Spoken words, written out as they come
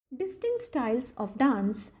Distinct styles of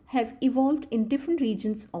dance have evolved in different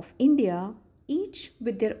regions of India, each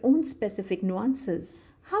with their own specific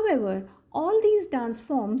nuances. However, all these dance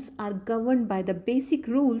forms are governed by the basic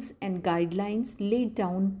rules and guidelines laid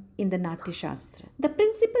down in the Natya Shastra. The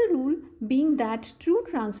principal rule being that true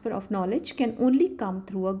transfer of knowledge can only come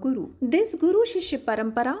through a guru. This Guru Shishya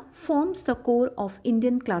Parampara forms the core of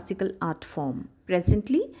Indian classical art form.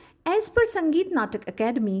 Presently, as per Sangeet Natak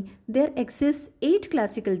Academy, there exists 8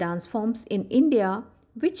 classical dance forms in India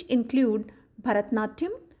which include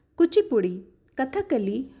Bharatnatyam, Kuchipudi,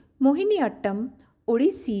 Kathakali, Mohiniyattam,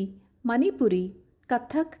 Odissi, Manipuri,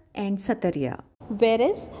 Kathak and Satariya.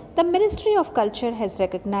 Whereas the Ministry of Culture has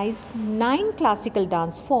recognized 9 classical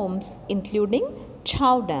dance forms including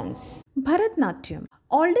Chhau dance. Bharatnatyam.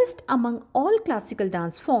 Oldest among all classical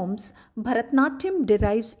dance forms, Bharatnatyam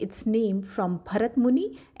derives its name from Bharat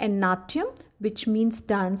Muni and Natyam, which means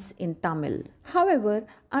dance in Tamil. However,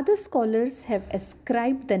 other scholars have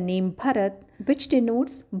ascribed the name Bharat, which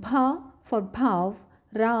denotes Bha for Bhav,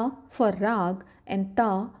 Ra for Rag, and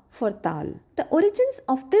Ta for Tal. The origins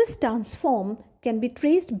of this dance form can be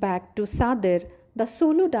traced back to Sadir, the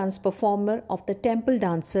solo dance performer of the temple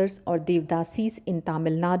dancers or Devdasis in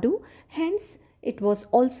Tamil Nadu. Hence, it was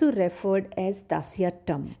also referred as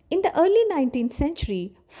Dasiyattam. In the early 19th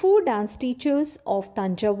century, 4 dance teachers of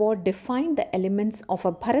Tanjavur defined the elements of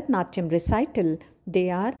a Bharatnatyam recital. They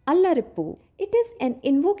are Allarippu. It is an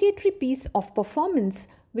invocatory piece of performance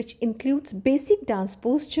which includes basic dance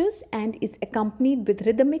postures and is accompanied with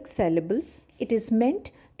rhythmic syllables. It is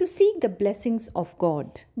meant to seek the blessings of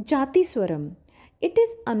God. Jati Swaram. It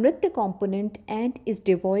is a nritya component and is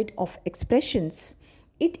devoid of expressions.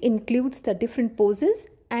 It includes the different poses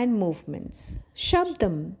and movements.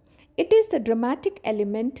 Shabdam. It is the dramatic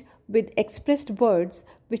element with expressed words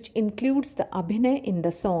which includes the abhinay in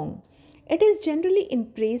the song. It is generally in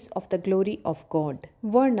praise of the glory of God.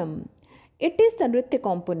 Varnam. It is the nritya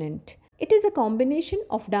component. It is a combination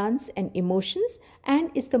of dance and emotions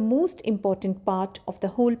and is the most important part of the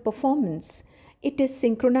whole performance. It is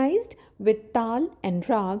synchronized with tal and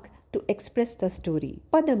rag to express the story.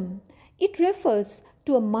 Padam. It refers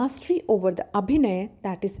to a mastery over the abhinay,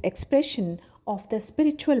 that is expression of the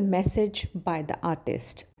spiritual message by the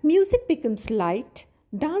artist. Music becomes light,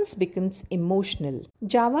 dance becomes emotional.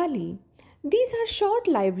 Javali. These are short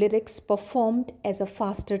live lyrics performed as a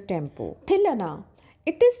faster tempo. Thilana.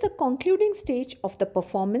 It is the concluding stage of the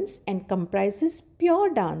performance and comprises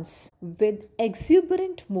pure dance with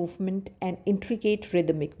exuberant movement and intricate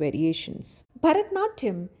rhythmic variations.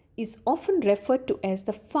 Bharatnatyam is often referred to as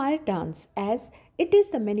the fire dance as it is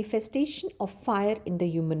the manifestation of fire in the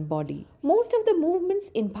human body. Most of the movements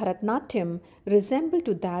in Bharatnatyam resemble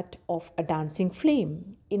to that of a dancing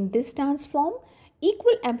flame. In this dance form,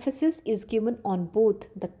 equal emphasis is given on both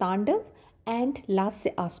the Tandav and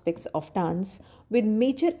Lasya aspects of dance with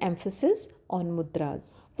major emphasis on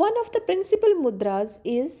mudras. One of the principal mudras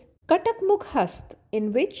is Katak Mukh Hast,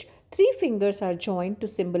 in which 3 fingers are joined to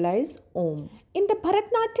symbolize Om. In the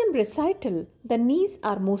Bharatnatyam recital, the knees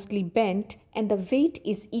are mostly bent and the weight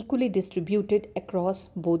is equally distributed across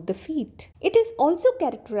both the feet. It is also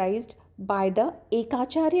characterized by the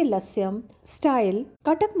Ekacharya Lasyam style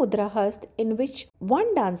Katak Mudra Hast, in which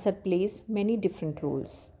one dancer plays many different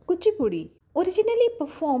roles. Kuchipudi, originally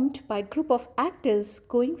performed by a group of actors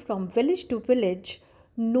going from village to village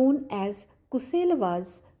known as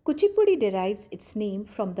Kuselavas, Kuchipudi derives its name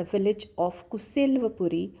from the village of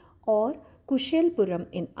Kuselvapuri or Kushelpuram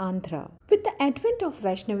in Andhra. With the advent of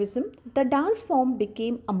Vaishnavism, the dance form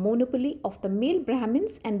became a monopoly of the male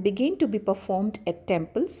Brahmins and began to be performed at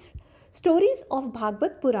temples. Stories of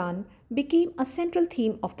Bhagavad Puran became a central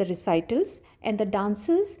theme of the recitals and the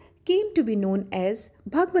dancers came to be known as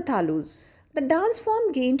Bhagavatalus. The dance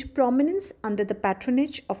form gained prominence under the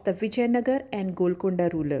patronage of the Vijayanagar and Golconda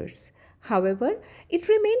rulers. However, it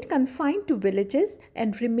remained confined to villages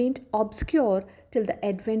and remained obscure till the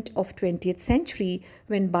advent of 20th century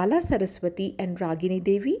when Bala Saraswati and Ragini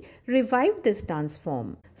Devi revived this dance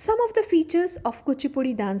form. Some of the features of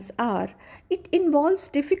Kuchipudi dance are, it involves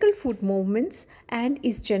difficult foot movements and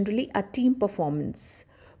is generally a team performance.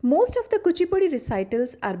 Most of the Kuchipudi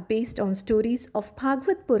recitals are based on stories of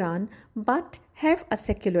Bhagavad Puran but have a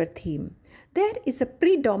secular theme. There is a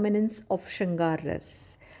predominance of Shangar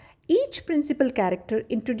Ras. Each principal character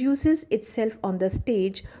introduces itself on the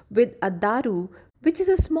stage with a daru, which is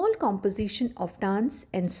a small composition of dance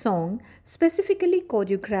and song specifically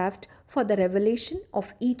choreographed for the revelation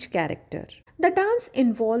of each character. The dance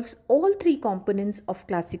involves all 3 components of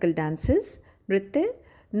classical dances, Nritya,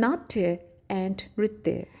 Natya and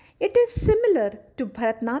Nritya. It is similar to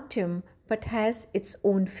Bharatnatyam but has its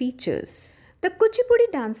own features. The Kuchipudi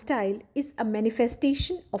dance style is a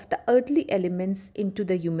manifestation of the earthly elements into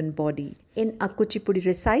the human body. In a Kuchipudi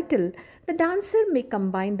recital, the dancer may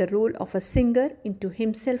combine the role of a singer into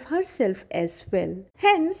himself/herself as well.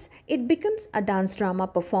 Hence, it becomes a dance drama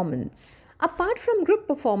performance. Apart from group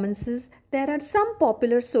performances, there are some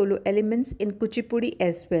popular solo elements in Kuchipudi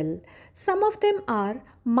as well. Some of them are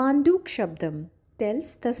Manduk Shabdam,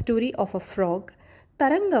 tells the story of a frog.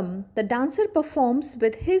 Tarangam, the dancer performs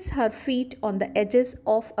with his/her feet on the edges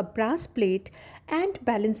of a brass plate and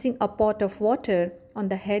balancing a pot of water on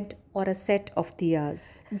the head or a set of diyas.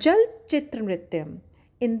 Jal Chitra Nrityam.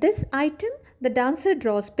 In this item, the dancer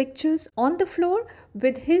draws pictures on the floor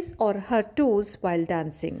with his or her toes while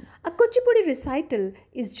dancing. A Kuchipudi recital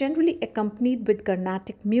is generally accompanied with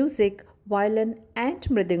Carnatic music, violin and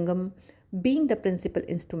mridangam being the principal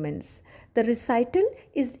instruments. The recital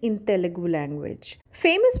is in Telugu language.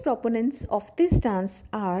 Famous proponents of this dance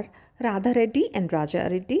are Radha Reddy and Raja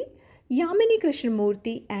Reddy, Yamini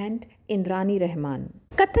Krishnamurti and Indrani Rahman.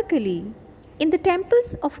 Kathakali. In the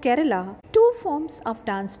temples of Kerala, two forms of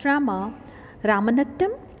dance drama,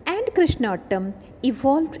 Ramanattam and Krishnattam,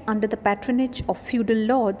 evolved under the patronage of feudal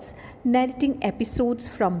lords narrating episodes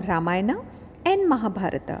from Ramayana and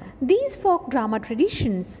Mahabharata. These folk drama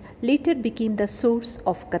traditions later became the source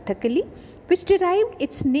of Kathakali, which derived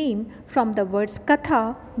its name from the words Katha,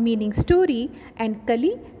 meaning story, and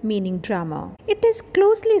Kali, meaning drama. It is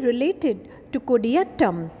closely related to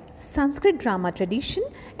Kodiyattam, Sanskrit drama tradition,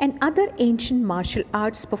 and other ancient martial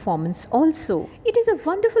arts performance also. It is a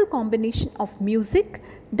wonderful combination of music,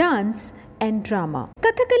 dance, and drama.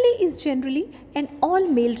 Kathakali is generally an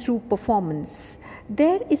all-male troupe performance.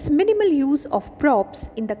 There is minimal use of props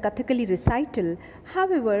in the Kathakali recital.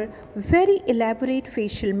 However, very elaborate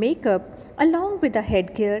facial makeup along with the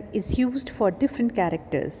headgear is used for different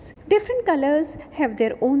characters. Different colors have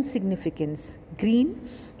their own significance. Green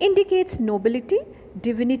indicates nobility,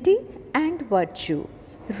 divinity, and virtue.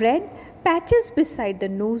 Red patches beside the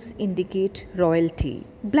nose indicate royalty.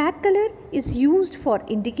 Black color is used for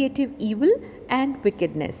indicative evil and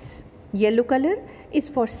wickedness. Yellow color is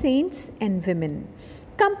for saints and women.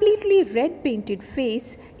 Completely red painted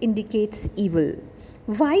face indicates evil.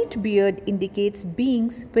 White beard indicates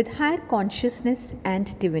beings with higher consciousness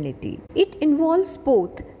and divinity. It involves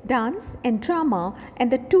both dance and drama,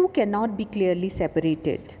 and the two cannot be clearly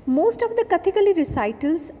separated. Most of the Kathakali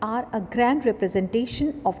recitals are a grand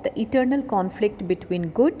representation of the eternal conflict between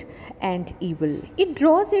good and evil. It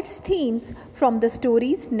draws its themes from the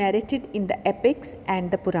stories narrated in the epics and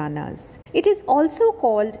the Puranas. It is also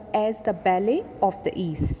called as the ballet of the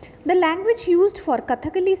East. The language used for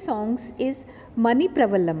Kathakali songs is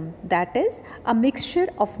Manipravalam, that is a mixture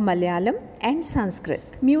of Malayalam and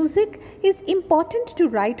Sanskrit. Music is important to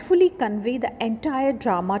rightfully convey the entire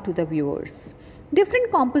drama to the viewers. Different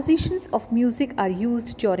compositions of music are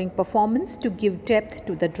used during performance to give depth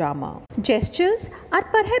to the drama. Gestures are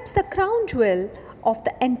perhaps the crown jewel of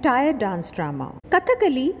the entire dance drama.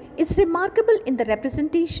 Kathakali is remarkable in the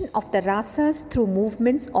representation of the rasas through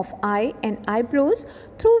movements of eye and eyebrows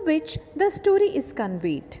through which the story is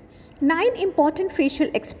conveyed. 9 important facial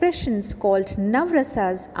expressions called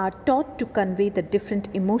Navrasas are taught to convey the different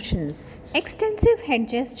emotions. Extensive hand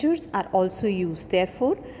gestures are also used.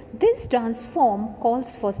 Therefore, this dance form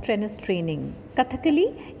calls for strenuous training.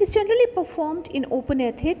 Kathakali is generally performed in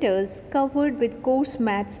open-air theatres covered with coarse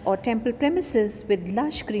mats or temple premises with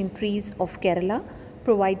lush green trees of Kerala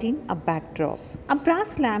providing a backdrop. A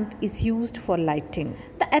brass lamp is used for lighting.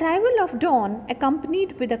 The arrival of dawn,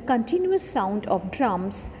 accompanied with a continuous sound of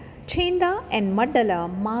drums, Chenda and Maddala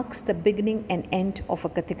marks the beginning and end of a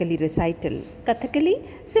Kathakali recital. Kathakali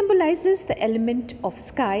symbolizes the element of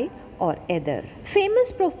sky or ether.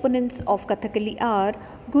 Famous proponents of Kathakali are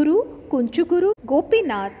Guru Kunchuguru,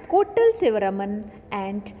 Gopinath, Kottal Sivaraman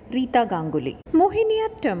and Rita Ganguly.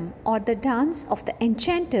 Mohiniyattam, or the dance of the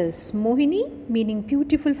enchanters, Mohini meaning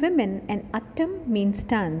beautiful women and Attam means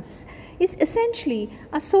dance, is essentially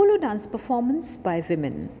a solo dance performance by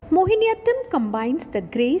women. Mohiniyattam combines the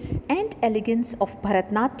grace and elegance of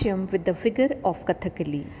Bharatnatyam with the vigor of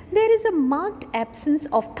Kathakali. There is a marked absence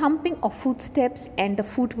of thumping of footsteps and the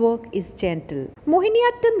footwork is gentle.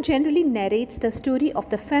 Mohiniyattam generally narrates the story of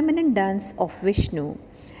the feminine dance of Vishnu.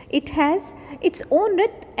 It has its own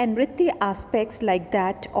Nrit and Nritya aspects like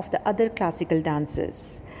that of the other classical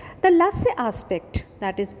dances. The Lasya aspect,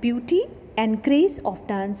 that is beauty and grace of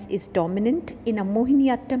dance, is dominant in a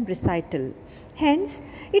Mohiniyattam recital. Hence,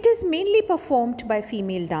 it is mainly performed by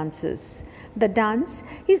female dancers. The dance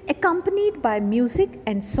is accompanied by music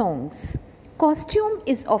and songs. Costume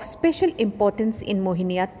is of special importance in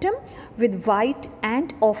Mohiniyattam, with white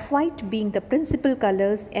and off-white being the principal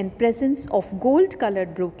colors and presence of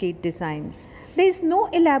gold-colored brocade designs. There is no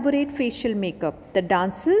elaborate facial makeup. The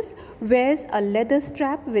dancer wears a leather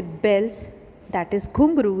strap with bells, that is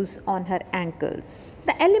ghungroos, on her ankles.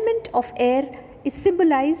 The element of air is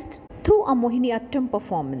symbolized through a Mohiniyattam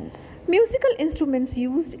performance. Musical instruments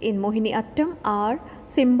used in Mohiniyattam are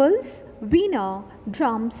cymbals, veena,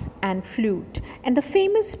 drums and flute. And the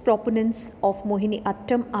famous proponents of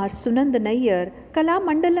Mohiniyattam are Sunanda Nayyar,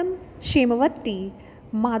 Kalamandalam, Shemavati,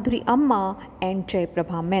 Madhuri Amma and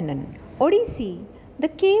Jaiprabha Menon. Odissi. The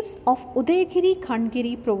caves of Udayagiri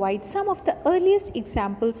Khandgiri provide some of the earliest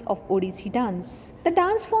examples of Odissi dance. The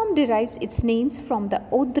dance form derives its names from the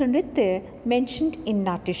Odra Nritya mentioned in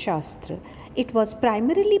Natya Shastra. It was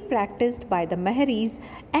primarily practiced by the Meharis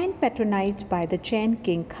and patronized by the Jain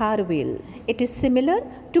king Kharvel. It is similar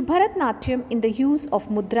to Bharatnatyam in the use of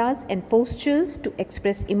mudras and postures to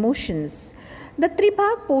express emotions. The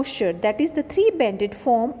Tribhag posture, that is the three-bended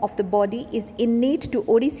form of the body, is innate to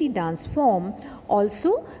Odissi dance form.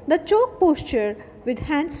 Also, the chok posture with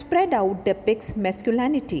hands spread out depicts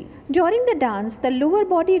masculinity. During the dance, the lower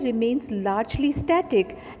body remains largely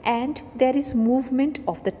static and there is movement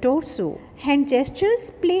of the torso. Hand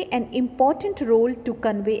gestures play an important role to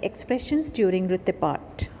convey expressions during Nritya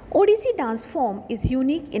part. Odissi dance form is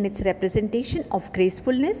unique in its representation of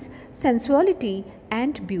gracefulness, sensuality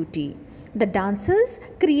and beauty. The dancers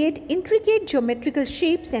create intricate geometrical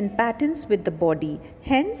shapes and patterns with the body,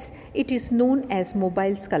 hence it is known as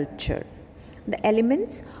mobile sculpture. The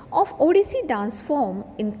elements of Odissi dance form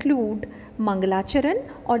include Mangalacharan,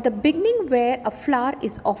 or the beginning where a flower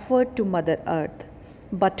is offered to Mother Earth.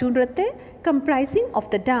 Batu Nritya, comprising of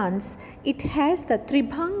the dance, it has the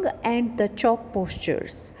Tribhang and the chok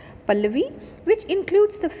postures. Pallavi, which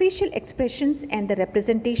includes the facial expressions and the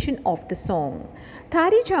representation of the song.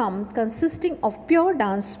 Tharijam, consisting of pure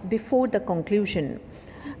dance before the conclusion.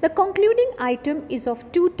 The concluding item is of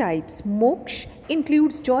two types. Moksh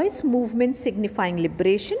includes joyous movements signifying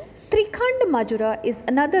liberation. Trikhand Majura is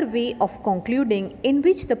another way of concluding in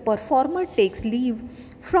which the performer takes leave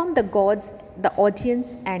from the gods, the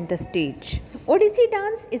audience and the stage. Odissi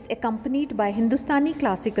dance is accompanied by Hindustani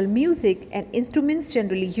classical music and instruments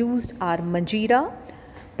generally used are manjira,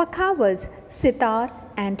 pakhawas, sitar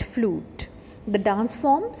and flute. The dance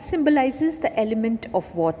form symbolizes the element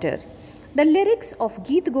of water. The lyrics of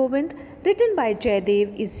Geet Govind written by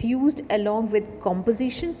Jaydev is used along with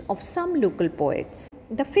compositions of some local poets.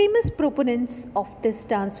 The famous proponents of this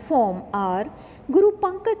dance form are Guru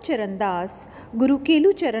Pankaj Charan Das, Guru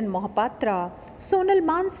Kelu Charan Mohapatra, Sonal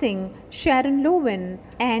Mansingh, Sharon Lowen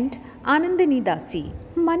and Anandini Dasi.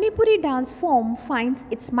 Manipuri dance form finds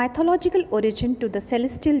its mythological origin to the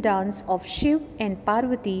celestial dance of Shiv and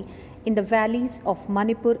Parvati in the valleys of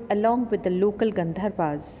Manipur along with the local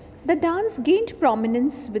Gandharvas. The dance gained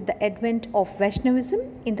prominence with the advent of Vaishnavism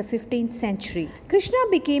in the 15th century. Krishna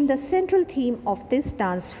became the central theme of this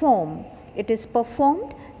dance form. It is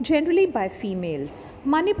performed generally by females.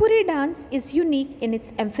 Manipuri dance is unique in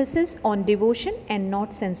its emphasis on devotion and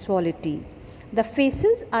not sensuality. The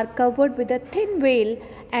faces are covered with a thin veil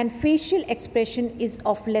and facial expression is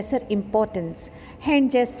of lesser importance.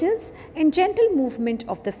 Hand gestures and gentle movement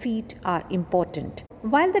of the feet are important.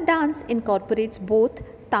 While the dance incorporates both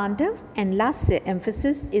Tandav and Lasya,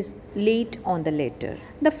 emphasis is laid on the latter.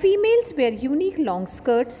 The females wear unique long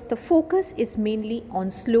skirts. The focus is mainly on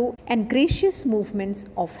slow and gracious movements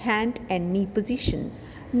of hand and knee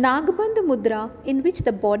positions. Nagbandha Mudra, in which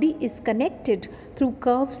the body is connected through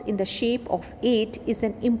curves in the shape of 8, is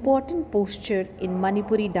an important posture in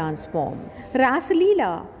Manipuri dance form.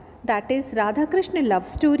 Rasalila, that is Radha Krishna love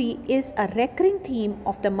story, is a recurring theme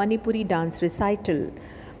of the Manipuri dance recital.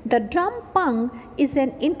 The drum pang is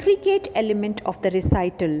an intricate element of the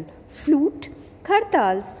recital. Flute,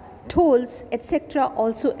 khartals, dhols, etc.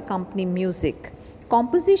 also accompany music.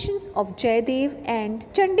 Compositions of Jaydev and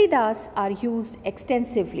Chandidas are used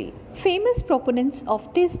extensively. Famous proponents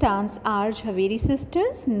of this dance are Jhaveri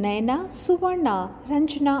sisters, Naina, Suvarna,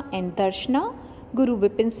 Ranjana and Darshana, Guru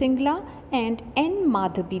Bipin Singla and N.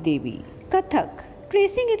 Madhabi Devi. Kathak.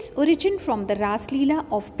 Tracing its origin from the Ras Leela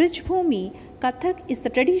of Brij Bhumi, Kathak is the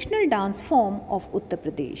traditional dance form of Uttar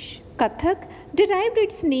Pradesh. Kathak derived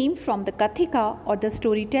its name from the Kathika or the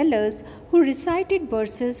storytellers who recited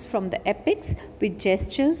verses from the epics with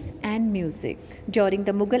gestures and music. During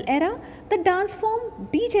the Mughal era, the dance form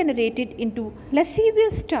degenerated into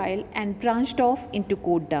lascivious style and branched off into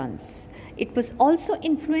court dance. It was also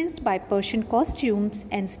influenced by Persian costumes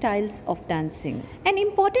and styles of dancing. An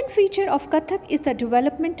important feature of Kathak is the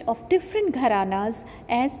development of different gharanas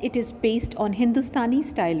as it is based on Hindustani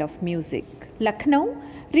style of music. Lucknow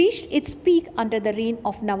reached its peak under the reign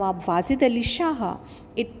of Nawab Wajid Ali Shah.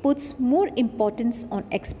 It puts more importance on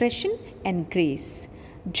expression and grace.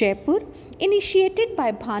 Jaipur, initiated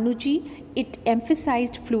by Bhanuji, it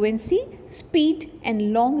emphasized fluency, speed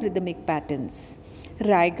and long rhythmic patterns.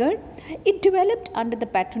 Raigad, it developed under the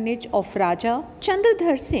patronage of Raja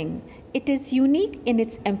Chandradhar Singh. It is unique in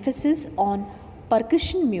its emphasis on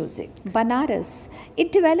percussion music. Banaras,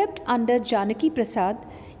 it developed under Janaki Prasad.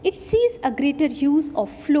 It sees a greater use of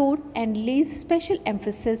floor and lays special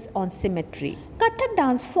emphasis on symmetry. Kathak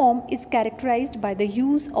dance form is characterized by the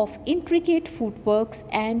use of intricate footworks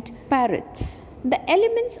and parrots. The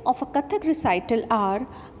elements of a Kathak recital are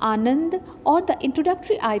Anand, or the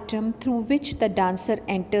introductory item through which the dancer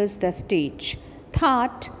enters the stage,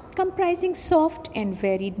 Thaat, comprising soft and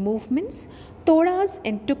varied movements, Todas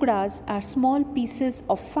and Tukdas are small pieces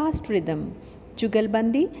of fast rhythm.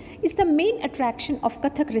 Jugalbandi is the main attraction of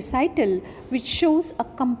Kathak recital, which shows a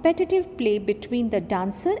competitive play between the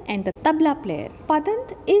dancer and the tabla player.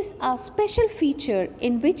 Padant is a special feature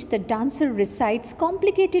in which the dancer recites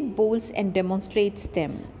complicated bols and demonstrates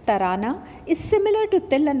them. Tarana is similar to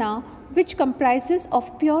Tilana, which comprises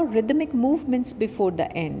of pure rhythmic movements before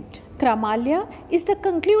the end. Kramalya is the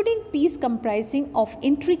concluding piece comprising of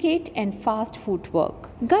intricate and fast footwork.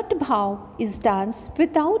 Gat Bhav is dance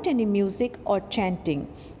without any music or chanting.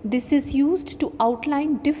 This is used to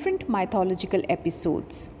outline different mythological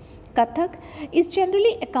episodes. Kathak is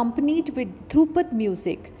generally accompanied with Dhrupad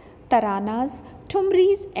music. Taranas,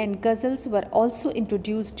 Thumris and ghazals were also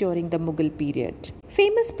introduced during the Mughal period.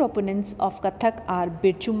 Famous proponents of Kathak are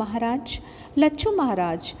Birju Maharaj, Lachu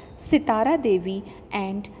Maharaj, Sitara Devi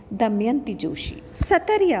and Damayanti Joshi.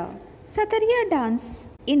 Satariya dance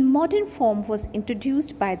in modern form was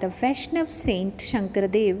introduced by the Vaishnav saint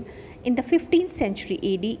Shankaradev in the 15th century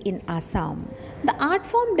AD in Assam. The art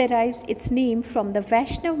form derives its name from the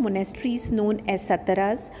Vaishnav monasteries known as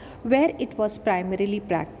Sataras, where it was primarily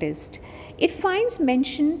practiced. It finds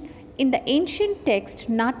mention in the ancient text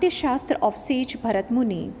Natya Shastra of sage Bharat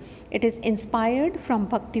Muni. It is inspired from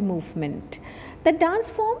Bhakti movement. The dance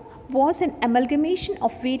form was an amalgamation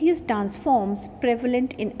of various dance forms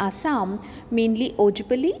prevalent in Assam, mainly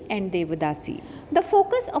Ojpali and Devadasi. The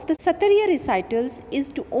focus of the Satariya recitals is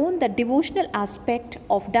to own the devotional aspect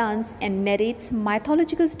of dance and narrates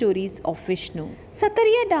mythological stories of Vishnu.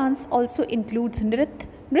 Satariya dance also includes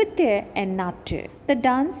Nritya and Natya. The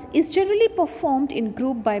dance is generally performed in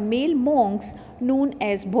group by male monks known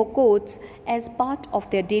as Bhokots as part of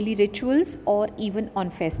their daily rituals or even on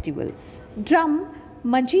festivals. Drum,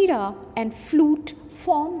 Manjira and flute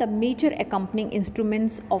form the major accompanying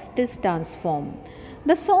instruments of this dance form.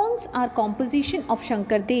 The songs are composition of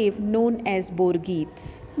Shankardev known as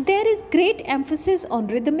Borgeets. There is great emphasis on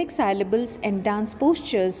rhythmic syllables and dance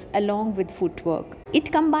postures along with footwork.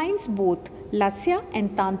 It combines both Lasya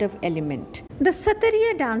and Tandav element. The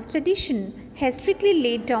Satariya dance tradition has strictly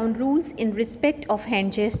laid down rules in respect of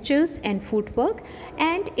hand gestures and footwork,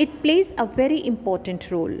 and it plays a very important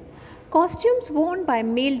role. Costumes worn by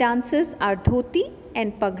male dancers are dhoti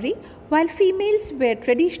and pagri, while females wear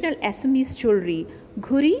traditional Assamese jewelry,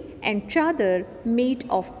 ghuri and chadar made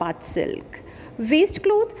of path silk.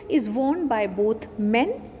 Waistcloth is worn by both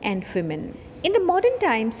men and women. In the modern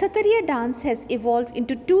times, Satariya dance has evolved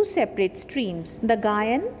into two separate streams, the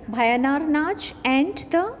Gayan, Bhayanar Nach and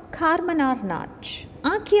the Kharmanar Nach.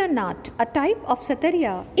 Aankhiya Nat, a type of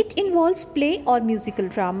Satariya, it involves play or musical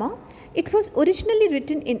drama. It was originally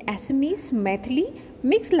written in Assamese, Maithili,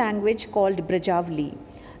 mixed language called Brajavali.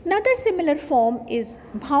 Another similar form is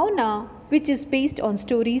Bhavna, which is based on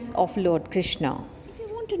stories of Lord Krishna. If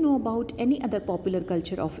you want to know about any other popular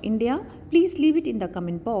culture of India, please leave it in the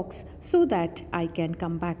comment box so that I can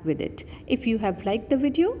come back with it. If you have liked the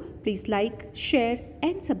video, please like, share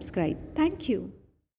and subscribe. Thank you.